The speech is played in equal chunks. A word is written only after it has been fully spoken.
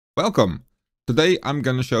Welcome! Today I'm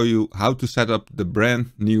gonna show you how to set up the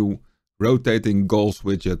brand new rotating goals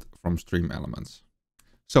widget from StreamElements.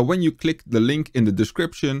 So when you click the link in the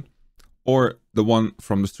description or the one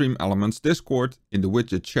from the StreamElements Discord in the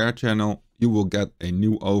widget share channel, you will get a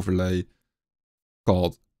new overlay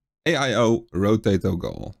called AiO Rotato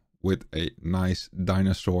Goal with a nice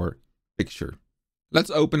dinosaur picture.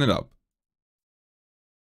 Let's open it up.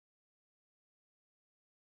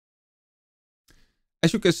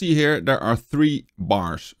 As you can see here, there are 3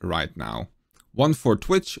 bars right now. One for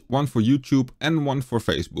Twitch, one for YouTube, and one for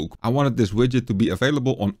Facebook. I wanted this widget to be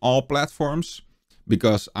available on all platforms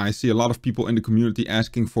because I see a lot of people in the community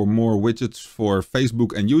asking for more widgets for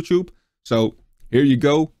Facebook and YouTube. So here you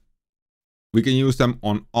go. We can use them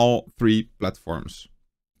on all 3 platforms.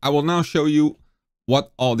 I will now show you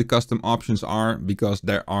what all the custom options are because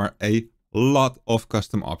there are a lot of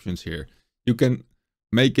custom options here. You can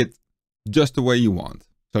make it just the way you want.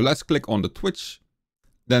 So let's click on the Twitch,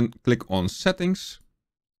 then click on settings.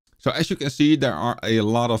 So as you can see, there are a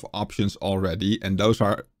lot of options already and those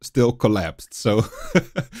are still collapsed. So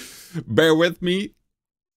bear with me.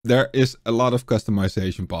 There is a lot of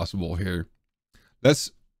customization possible here.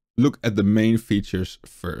 Let's look at the main features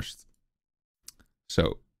first.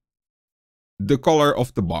 So the color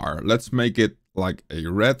of the bar, let's make it like a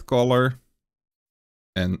red color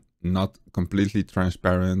and not completely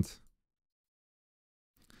transparent.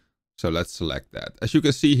 So let's select that. As you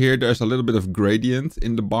can see here, there's a little bit of gradient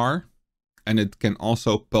in the bar and it can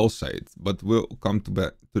also pulsate, but we'll come to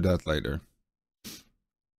that later.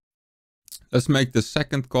 Let's make the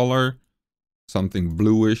second color something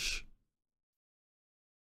bluish,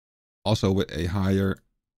 also with a higher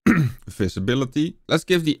visibility. Let's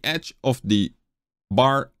give the edge of the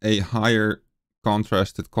bar a higher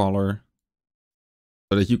contrasted color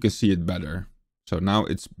so that you can see it better. So now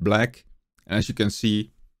it's black, and as you can see,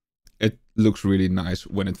 it looks really nice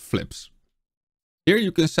when it flips. Here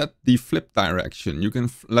you can set the flip direction. You can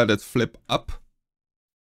let it flip up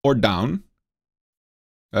or down.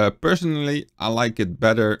 Personally, I like it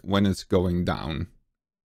better when it's going down.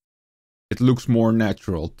 It looks more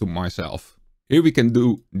natural to myself. Here we can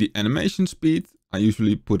do the animation speed. I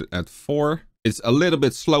usually put it at 4. It's a little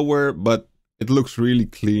bit slower, but it looks really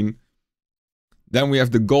clean. Then we have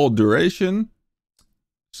the goal duration.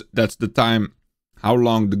 So that's the time how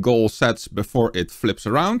long the goal sets before it flips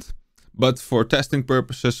around. But for testing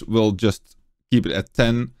purposes, we'll just keep it at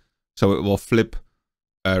 10. So it will flip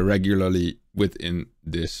regularly within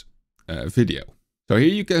this video. So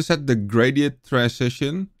here you can set the gradient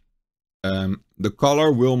transition. The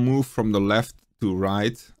color will move from the left to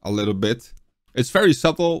right a little bit. It's very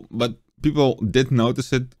subtle, but people did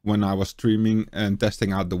notice it when I was streaming and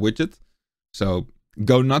testing out the widget. So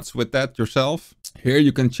go nuts with that yourself. Here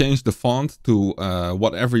you can change the font to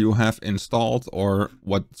whatever you have installed or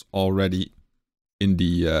what's already in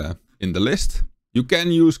the list. You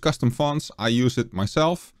can use custom fonts. I use it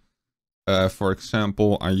myself. For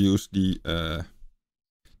example, I use the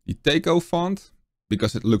AiO font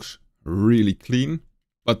because it looks really clean.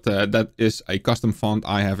 But that is a custom font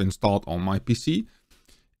I have installed on my PC.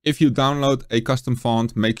 If you download a custom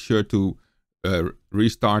font, make sure to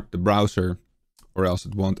restart the browser, or else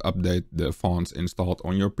it won't update the fonts installed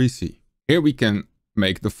on your PC. Here we can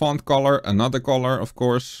make the font color another color, of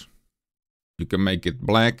course. You can make it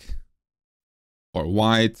black or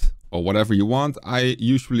white or whatever you want. I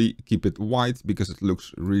usually keep it white because it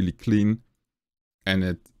looks really clean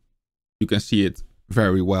and you can see it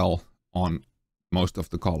very well on most of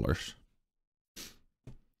the colors.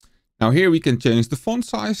 Now here we can change the font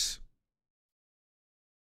size.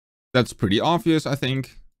 That's pretty obvious, I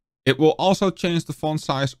think. It will also change the font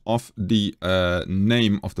size of the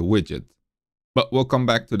name of the widget. But we'll come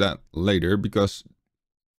back to that later because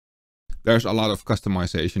there's a lot of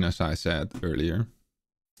customization, as I said earlier.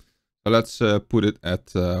 So let's put it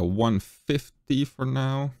at 150 for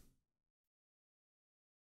now.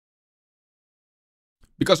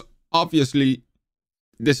 Because obviously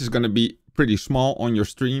this is going to be pretty small on your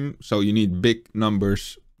stream. So you need big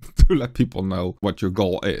numbers to let people know what your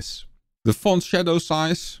goal is. The font shadow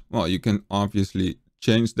size, well, you can obviously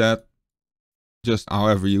change that just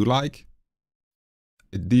however you like.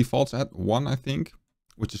 It defaults at 1, I think,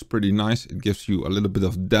 which is pretty nice. It gives you a little bit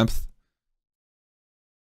of depth.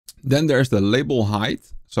 Then there's the label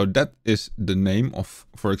height. So that is the name of,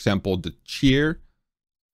 for example, the cheer.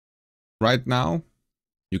 Right now,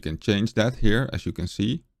 you can change that here, as you can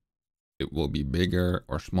see. It will be bigger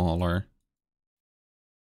or smaller.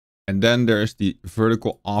 And then there's the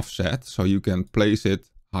vertical offset, so you can place it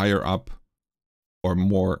higher up or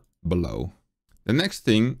more below. The next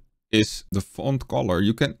thing is the font color.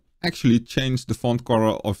 You can actually change the font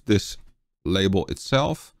color of this label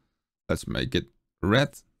itself. Let's make it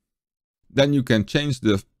red. Then you can change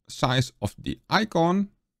the size of the icon.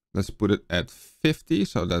 Let's put it at 50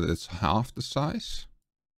 so that it's half the size.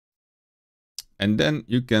 And then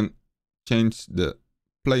you can change the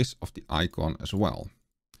place of the icon as well.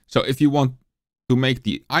 So if you want to make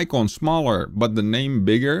the icon smaller but the name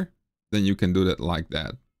bigger, then you can do that like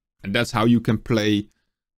that. And that's how you can play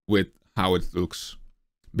with how it looks.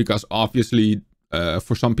 Because obviously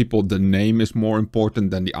for some people the name is more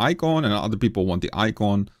important than the icon, and other people want the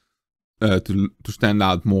icon to stand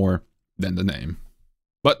out more than the name.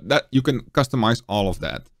 But that you can customize all of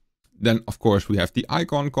that. Then of course we have the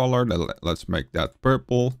icon color. Let's make that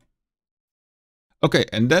purple. Okay,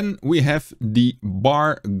 and then we have the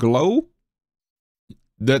bar glow.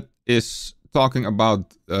 That is talking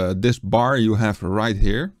about this bar you have right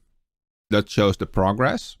here. That shows the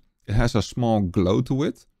progress. It has a small glow to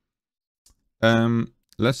it.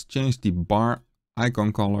 Let's change the bar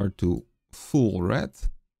icon color to full red.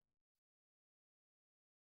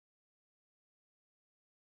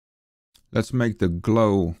 Let's make the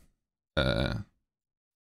glow, let's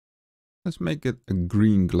make it a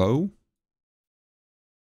green glow.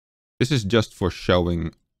 This is just for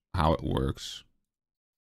showing how it works.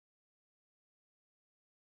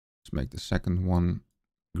 Let's make the second one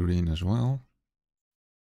green as well.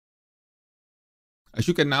 As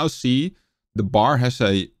you can now see, the bar has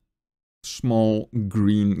a small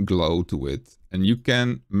green glow to it, and you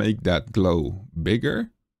can make that glow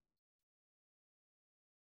bigger,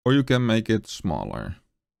 or you can make it smaller.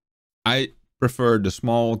 I prefer the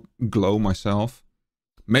small glow myself.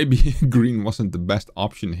 Maybe green wasn't the best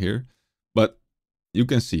option here, but you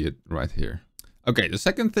can see it right here. Okay, the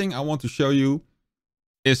second thing I want to show you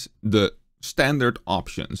is the standard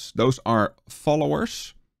options. Those are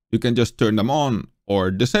followers. You can just turn them on or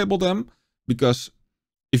disable them, because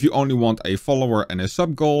if you only want a follower and a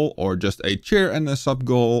sub goal, or just a cheer and a sub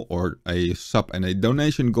goal, or a sub and a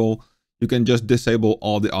donation goal, you can just disable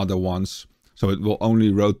all the other ones. So it will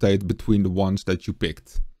only rotate between the ones that you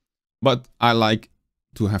picked. But I like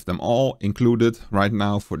to have them all included right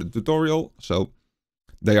now for the tutorial. So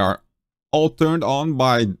they are all turned on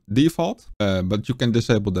by default, but you can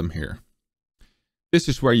disable them here. This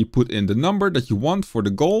is where you put in the number that you want for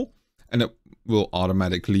the goal, and it will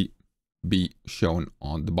automatically be shown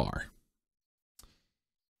on the bar.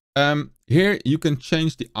 Here you can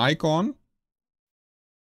change the icon.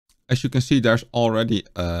 As you can see, there's already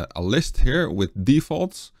a list here with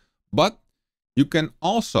defaults, but you can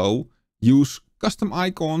also use custom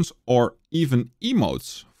icons or even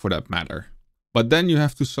emotes for that matter. But then you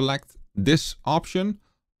have to select this option,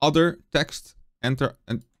 other text, enter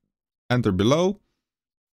and enter below.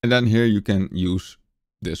 And then here you can use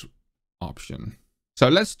this option. So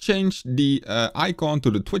let's change the icon to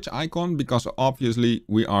the Twitch icon, because obviously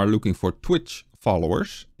we are looking for Twitch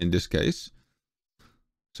followers in this case.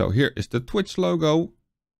 So here is the Twitch logo,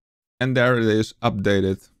 and there it is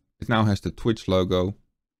updated. It now has the Twitch logo.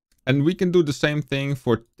 And we can do the same thing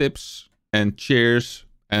for tips and cheers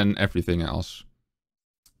and everything else.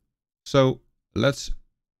 So let's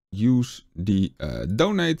use the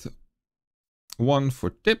donate one for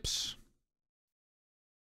tips,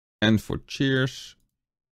 and for cheers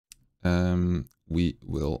we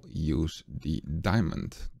will use the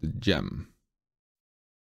diamond, the gem.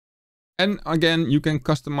 And again, you can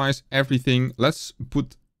customize everything. Let's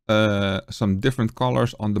put some different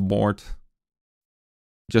colors on the board,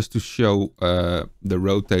 just to show the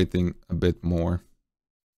rotating a bit more.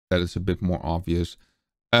 That is a bit more obvious.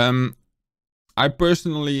 I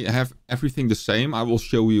personally have everything the same. I will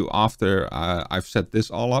show you after I've set this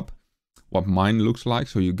all up, what mine looks like,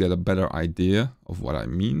 so you get a better idea of what I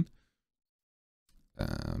mean.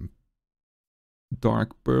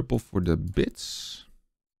 Dark purple for the bits.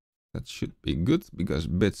 That should be good, because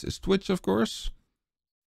bits is Twitch, of course.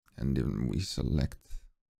 And then we select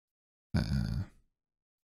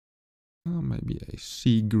maybe a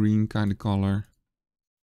sea green kind of color.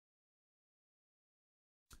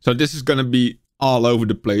 So this is going to be all over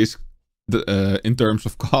the place in terms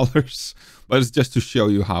of colors, but it's just to show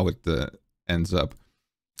you how it ends up.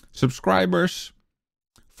 Subscribers.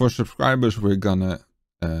 For subscribers, we're gonna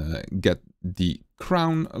get the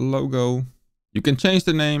crown logo. You can change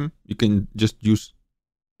the name. You can just use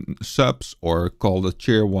subs or call the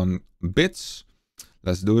cheer one bits.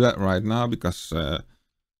 Let's do that right now, because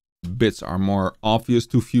bits are more obvious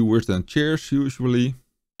to viewers than cheers usually.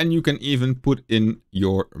 And you can even put in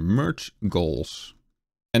your merch goals.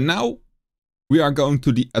 And now we are going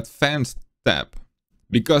to the advanced tab,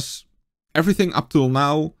 because everything up till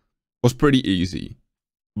now was pretty easy.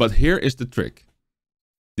 But here is the trick.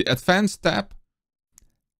 The Advanced tab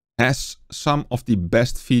has some of the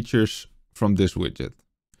best features from this widget.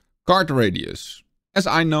 Card radius. As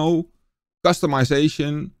I know,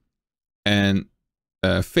 customization and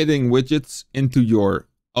fitting widgets into your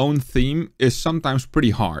own theme is sometimes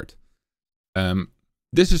pretty hard.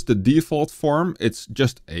 This is the default form. It's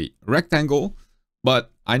just a rectangle,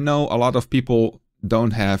 but I know a lot of people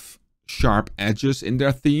don't have sharp edges in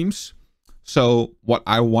their themes. So what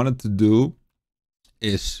I wanted to do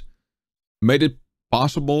is made it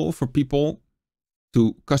possible for people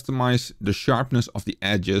to customize the sharpness of the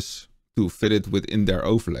edges to fit it within their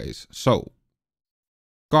overlays. So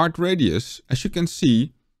card radius, as you can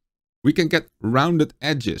see, we can get rounded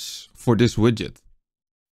edges for this widget.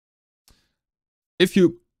 If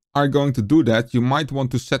you are going to do that, you might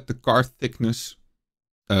want to set the card thickness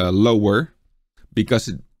lower, because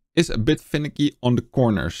it is a bit finicky on the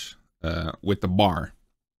corners with the bar.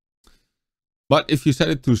 But if you set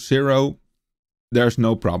it to 0, there's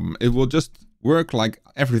no problem. It will just work like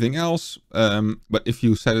everything else. But if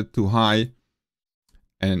you set it too high,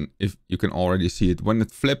 and if you can already see it, when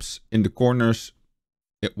it flips in the corners,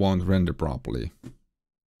 it won't render properly.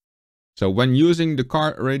 So when using the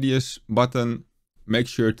card radius button, make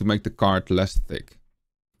sure to make the card less thick.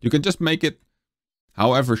 You can just make it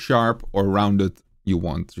however sharp or rounded you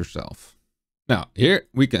want yourself. Now here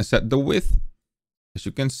we can set the width. As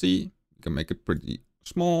you can see, we can make it pretty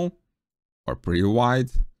small or pretty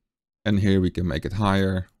wide. And here we can make it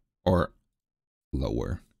higher or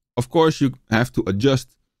lower. Of course, you have to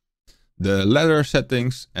adjust the letter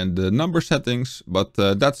settings and the number settings, but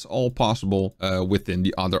that's all possible within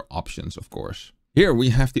the other options, of course. Here we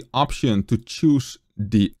have the option to choose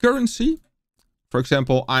the currency. For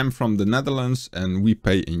example, I'm from the Netherlands and we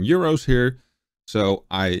pay in euros here. So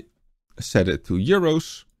I set it to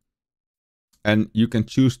euros. And you can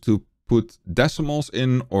choose to put decimals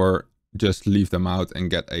in or just leave them out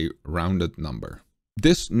and get a rounded number.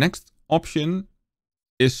 This next option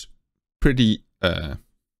is pretty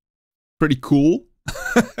cool.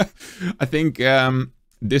 I think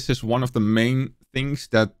this is one of the main things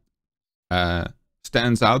that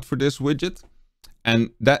stands out for this widget,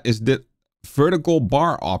 and that is the vertical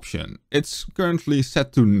bar option. It's currently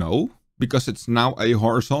set to no because it's now a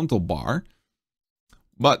horizontal bar,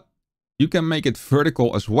 but you can make it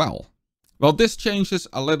vertical as well. Well, this changes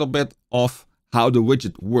a little bit of how the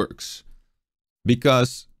widget works,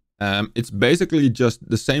 because it's basically just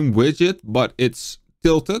the same widget, but it's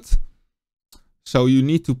tilted. So you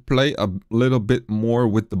need to play a little bit more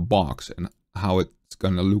with the box and how it's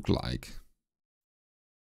gonna look like.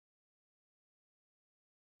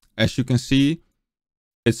 As you can see,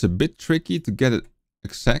 it's a bit tricky to get it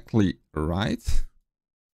exactly right.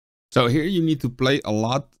 So here you need to play a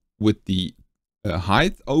lot with the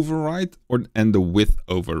height override and the width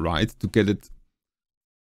override to get it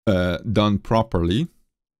done properly.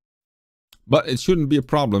 But it shouldn't be a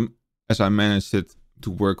problem, as I managed it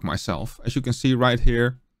to work myself. As you can see right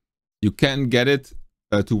here, you can get it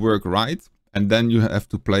to work right, and then you have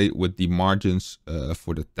to play with the margins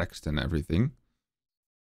for the text and everything.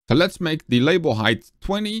 So let's make the label height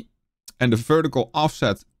 20 and the vertical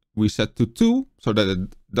offset we set to 2 so that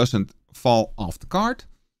it doesn't fall off the card.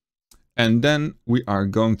 And then we are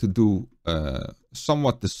going to do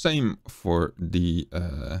somewhat the same for the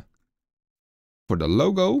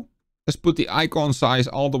logo. Let's put the icon size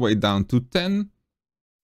all the way down to 10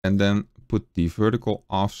 and then put the vertical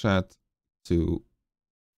offset to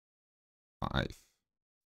 5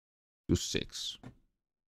 to 6.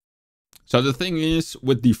 So the thing is,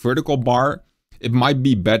 with the vertical bar, it might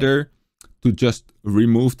be better to just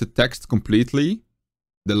remove the text completely,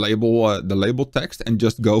 the label text, and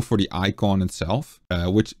just go for the icon itself,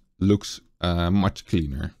 which looks much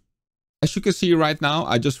cleaner. As you can see right now,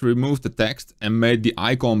 I just removed the text and made the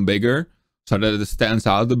icon bigger so that it stands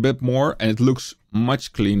out a bit more and it looks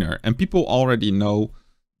much cleaner. And people already know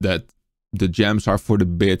that the gems are for the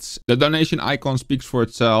bits. The donation icon speaks for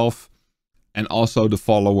itself, and also the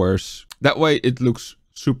followers. That way it looks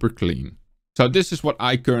super clean. So this is what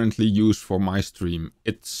I currently use for my stream.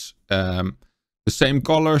 It's the same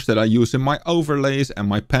colors that I use in my overlays and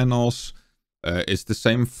my panels. It's the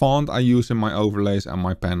same font I use in my overlays and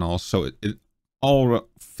my panels. So it all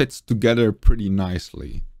fits together pretty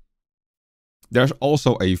nicely. There's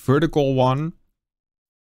also a vertical one.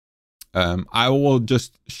 I will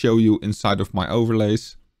just show you inside of my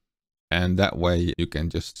overlays, and that way you can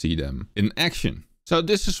just see them in action. So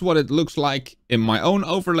this is what it looks like in my own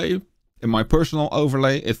overlay, in my personal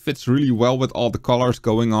overlay. It fits really well with all the colors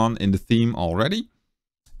going on in the theme already.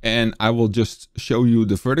 And I will just show you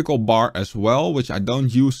the vertical bar as well, which I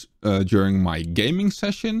don't use during my gaming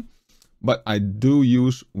session, but I do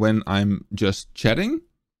use when I'm just chatting.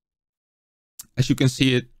 As you can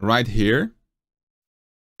see it right here,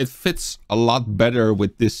 it fits a lot better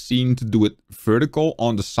with this scene to do it vertical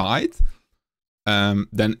on the side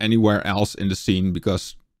than anywhere else in the scene,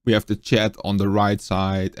 because we have the chat on the right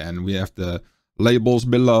side and we have the labels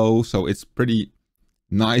below. So it's pretty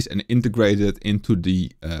nice and integrated into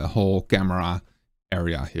the whole camera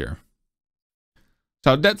area here.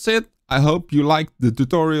 So that's it. I hope you liked the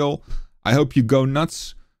tutorial. I hope you go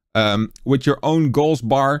nuts with your own goals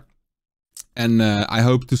bar. And I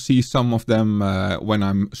hope to see some of them when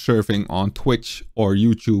I'm surfing on Twitch or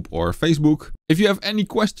YouTube or Facebook. If you have any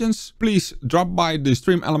questions, please drop by the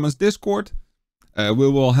StreamElements Discord. We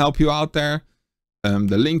will help you out there.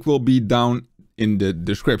 The link will be down in the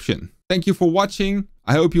description. Thank you for watching.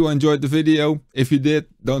 I hope you enjoyed the video. If you did,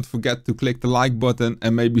 don't forget to click the like button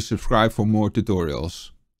and maybe subscribe for more tutorials.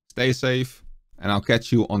 Stay safe, and I'll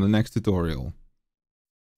catch you on the next tutorial.